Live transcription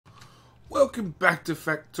Welcome back to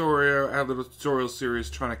Factorio, our little tutorial series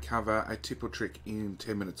trying to cover a tip or trick in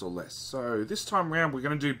 10 minutes or less. So this time around we're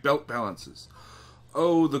going to do belt balances.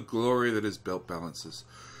 Oh, the glory that is belt balances.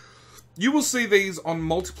 You will see these on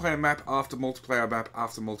multiplayer map after multiplayer map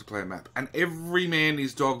after multiplayer map, and every man and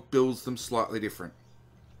his dog builds them slightly different.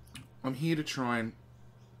 I'm here to try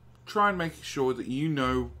and make sure that you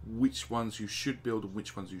know which ones you should build and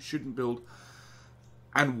which ones you shouldn't build,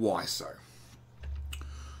 and why so.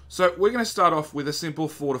 So we're going to start off with a simple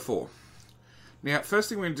 4-4. Now, first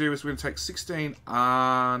thing we're going to do is we're going to take 16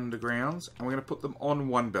 undergrounds and we're going to put them on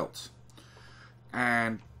one belt.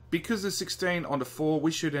 And because there's 16 onto 4,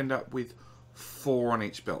 we should end up with 4 on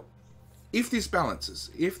each belt. If this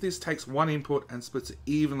balances, if this takes one input and splits it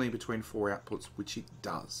evenly between 4 outputs, which it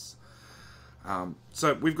does.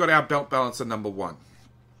 So we've got our belt balancer number 1.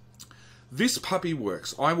 This puppy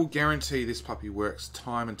works. I will guarantee this puppy works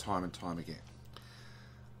time and time and time again.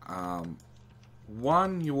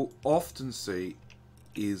 One you will often see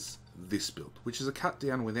is this build, which is a cut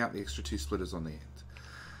down without the extra 2 splitters on the end.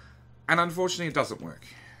 And unfortunately it doesn't work.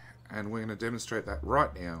 And we're going to demonstrate that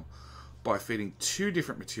right now by feeding 2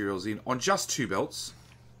 different materials in on just 2 belts.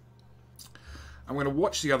 I'm going to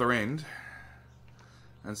watch the other end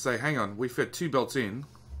and say, hang on, we fed 2 belts in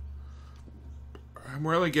and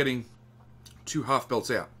we're only getting 2 half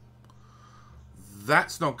belts out.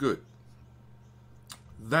 That's not good.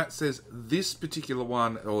 That says this particular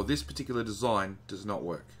one or this particular design does not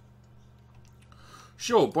work.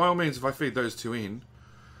 Sure, by all means, if I feed those 2 in,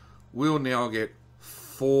 we'll now get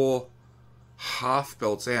 4 half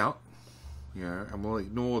belts out, and we'll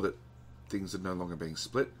ignore that things are no longer being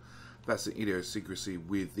split. That's the idiosyncrasy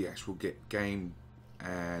with the actual game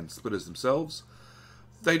and splitters themselves.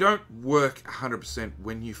 They don't work 100%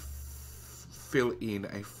 when you fill in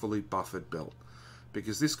a fully buffered belt,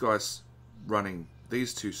 because this guy's running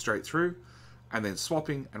these 2 straight through and then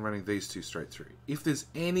swapping and running these 2 straight through. If there's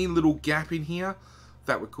any little gap in here,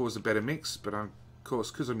 that would cause a better mix, but of course,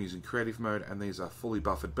 because I'm using creative mode and these are fully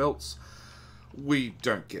buffered belts, we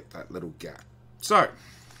don't get that little gap. So,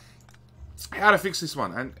 how to fix this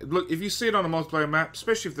one? And look, if you see it on a multiplayer map,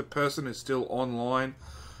 especially if the person is still online,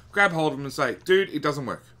 grab hold of them and say, dude, it doesn't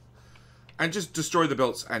work. And just destroy the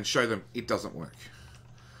belts and show them it doesn't work.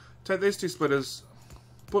 Take these 2 splitters,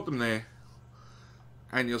 put them there,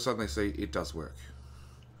 and you'll suddenly see it does work.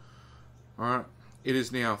 Alright, it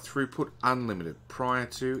is now throughput unlimited. Prior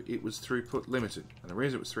to, it was throughput limited. And the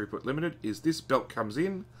reason it was throughput limited is this belt comes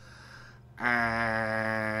in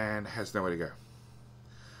and has nowhere to go.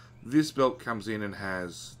 This belt comes in and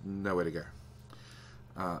has nowhere to go.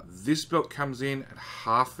 This belt comes in and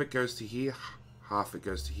half of it goes to here, half of it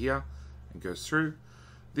goes to here and goes through.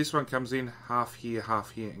 This one comes in, half here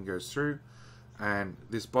and goes through. And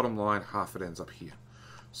this bottom line, half it ends up here.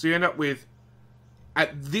 So you end up with,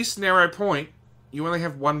 at this narrow point, you only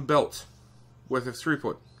have 1 belt worth of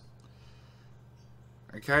throughput.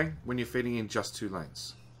 Okay? When you're feeding in just 2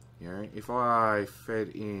 lanes. If I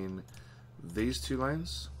fed in these 2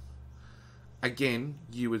 lanes, again,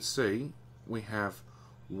 you would see we have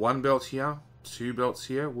 1 belt here, 2 belts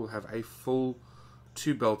here. We'll have a full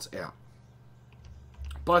 2 belts out.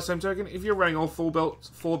 By the same token, if you're running all 4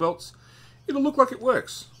 belts, it'll look like it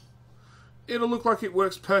works. It'll look like it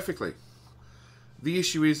works perfectly. The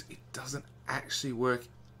issue is it doesn't actually work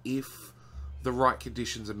if the right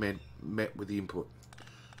conditions are met with the input.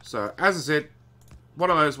 So, as I said, one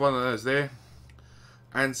of those there,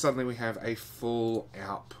 and suddenly we have a full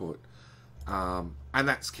output. And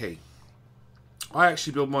that's key. I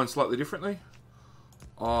actually build mine slightly differently.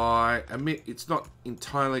 I admit it's not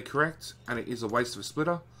entirely correct, and it is a waste of a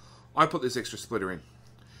splitter. I put this extra splitter in.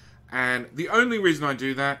 And the only reason I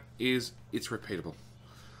do that is it's repeatable.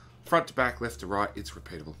 Front to back, left to right, it's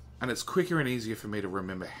repeatable. And it's quicker and easier for me to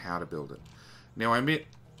remember how to build it. Now I admit,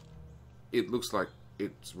 it looks like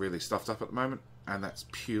it's really stuffed up at the moment. And that's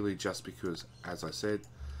purely just because, as I said,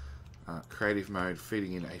 creative mode,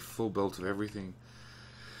 feeding in a full belt of everything,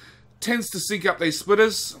 tends to sync up these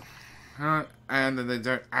splitters. And then they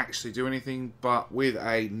don't actually do anything. But with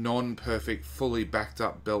a non-perfect, fully backed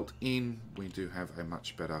up belt in, we do have a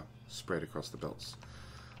much better spread across the belts.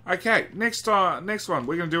 Okay, next one,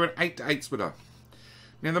 we're going to do an 8-to-8 splitter.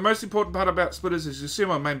 Now, the most important part about splitters is you see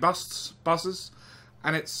my main buses,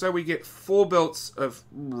 and it's so we get 4 belts of,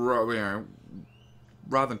 rather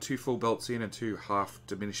than 2 full belts in and 2 half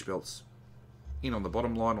diminished belts in on the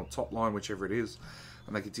bottom line or top line, whichever it is,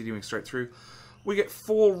 and they're continuing straight through. We get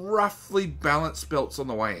 4 roughly balanced belts on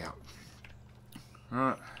the way out.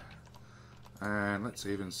 Alright, and let's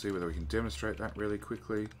even see whether we can demonstrate that really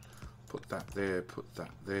quickly. Put that there, put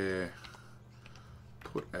that there.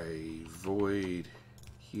 put a void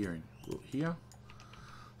here and here.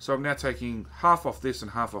 So I'm now taking half off this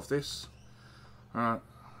and half off this. Alright,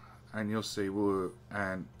 and you'll see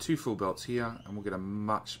and 2 full belts here, and we'll get a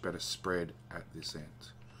much better spread at this end.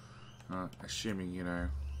 Alright, assuming, you know,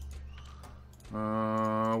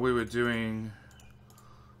 we were doing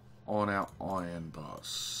on our iron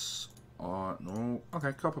bus. No,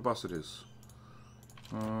 okay, copper bus it is.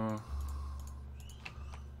 Bump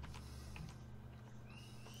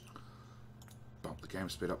the game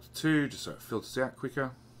speed up to 2 just so it filters out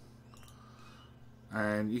quicker.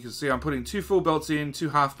 And you can see I'm putting 2 full belts in,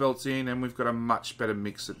 2 half belts in, and we've got a much better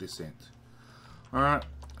mix at this end. Alright,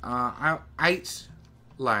 our 8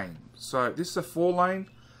 lane. So this is a 4 lane.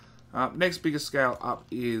 Next biggest scale up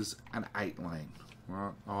is an 8 lane.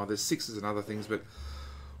 Right. Oh, there's 6s and other things, but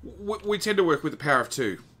we tend to work with the power of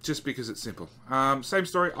 2, just because it's simple. Same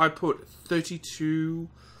story, I put 32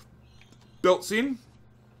 belts in,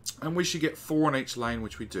 and we should get 4 on each lane,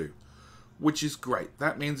 which we do. Which is great.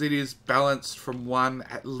 That means it is balanced from 1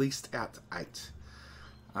 at least out to 8.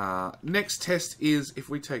 Next test is if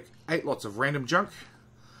we take 8 lots of random junk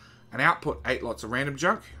and output 8 lots of random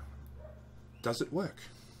junk, does it work?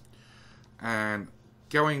 And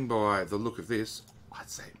going by the look of this, I'd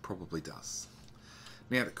say it probably does.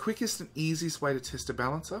 Now, the quickest and easiest way to test a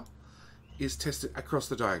balancer is test it across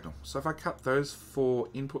the diagonal. So if I cut those 4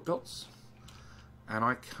 input belts and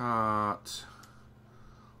I cut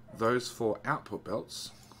those 4 output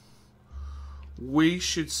belts, we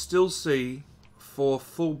should still see 4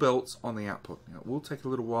 full belts on the output. Now, it will take a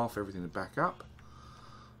little while for everything to back up,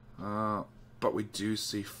 but we do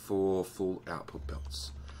see 4 full output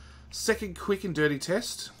belts. Second quick and dirty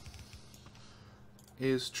test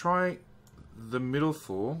is try the middle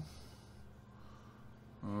 4,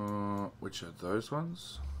 which are those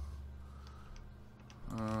ones.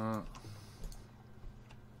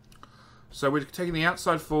 So we're taking the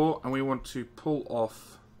outside 4 and we want to pull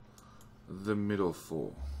off the middle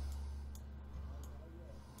 4.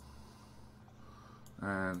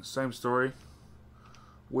 And same story.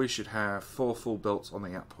 We should have 4 full belts on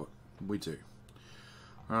the output. We do.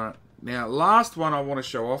 Alright, now last one I want to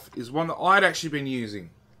show off is one that I'd actually been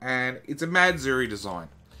using. And it's a Mad Zuri design.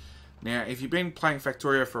 Now, if you've been playing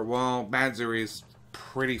Factorio for a while, Mad Zuri is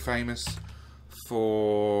pretty famous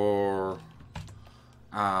for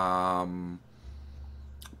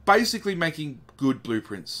basically making good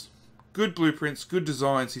blueprints. Good blueprints, good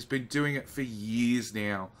designs. He's been doing it for years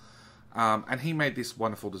now. And he made this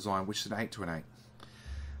wonderful design, which is an 8 to an 8.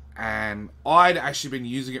 And I'd actually been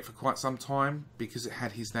using it for quite some time because it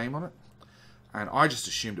had his name on it. And I just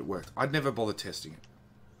assumed it worked. I'd never bothered testing it.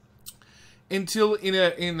 Until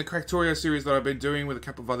in the Factorio series that I've been doing with a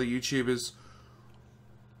couple of other YouTubers,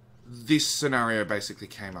 this scenario basically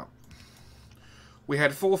came up. We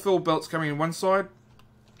had 4 full belts coming in one side,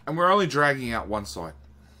 and we're only dragging out one side.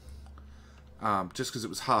 Just because it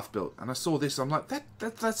was half built. And I saw this, I'm like,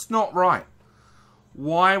 that's not right.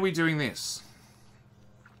 Why are we doing this?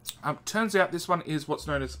 Turns out this one is what's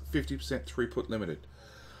known as 50% throughput limited.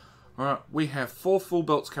 Alright, we have 4 full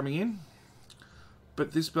belts coming in,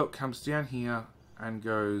 but this belt comes down here and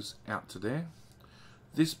goes out to there.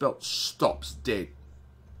 This belt stops dead.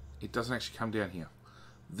 It doesn't actually come down here.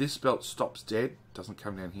 This belt stops dead, doesn't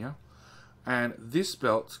come down here. And this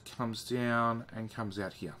belt comes down and comes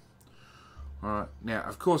out here. Alright, now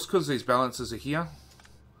of course, because these balancers are here,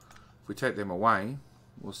 if we take them away,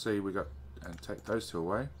 we'll see we got, and take those 2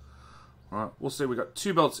 away. Alright, we'll see we got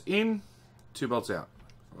 2 belts in, 2 belts out.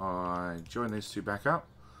 I join these 2 back up,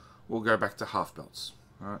 we'll go back to half belts.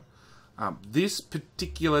 Alright, this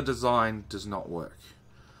particular design does not work.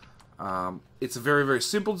 It's a very, very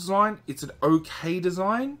simple design. It's an okay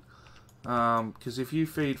design. Because if you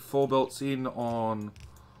feed 4 belts in on...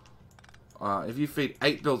 if you feed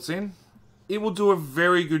 8 belts in, it will do a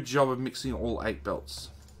very good job of mixing all 8 belts.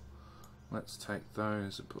 Let's take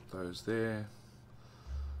those and put those there.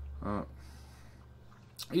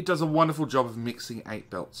 It does a wonderful job of mixing 8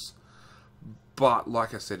 belts. But,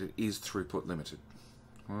 like I said, it is throughput limited.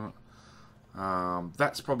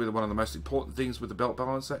 That's probably one of the most important things with the belt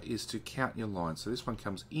balancer is to count your lines. So this one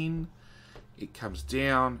comes in, it comes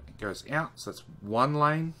down, it goes out, so that's 1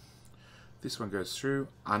 lane. This one goes through,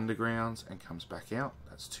 undergrounds, and comes back out.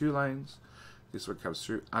 That's 2 lanes. This one comes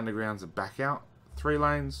through, undergrounds, and back out, 3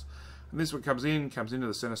 lanes. And this one comes into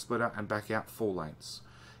the center splitter, and back out, 4 lanes.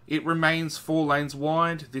 It remains 4 lanes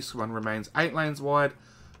wide. This one remains 8 lanes wide.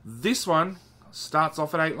 This one starts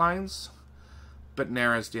off at 8 lanes, but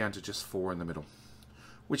narrows down to just 4 in the middle,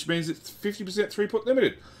 which means it's 50% throughput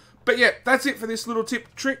limited. But yeah, that's it for this little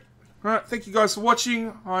tip trick. Alright, thank you guys for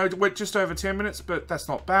watching. I went just over 10 minutes, but that's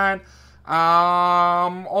not bad.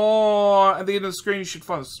 Or at the end of the screen, you should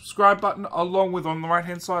find the subscribe button, along with on the right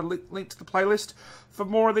hand side, link to the playlist for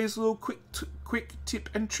more of these little quick tip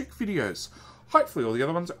and trick videos. Hopefully all the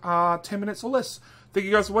other ones are 10 minutes or less. Thank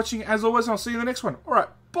you guys for watching, as always, and I'll see you in the next one. Alright,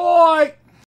 bye!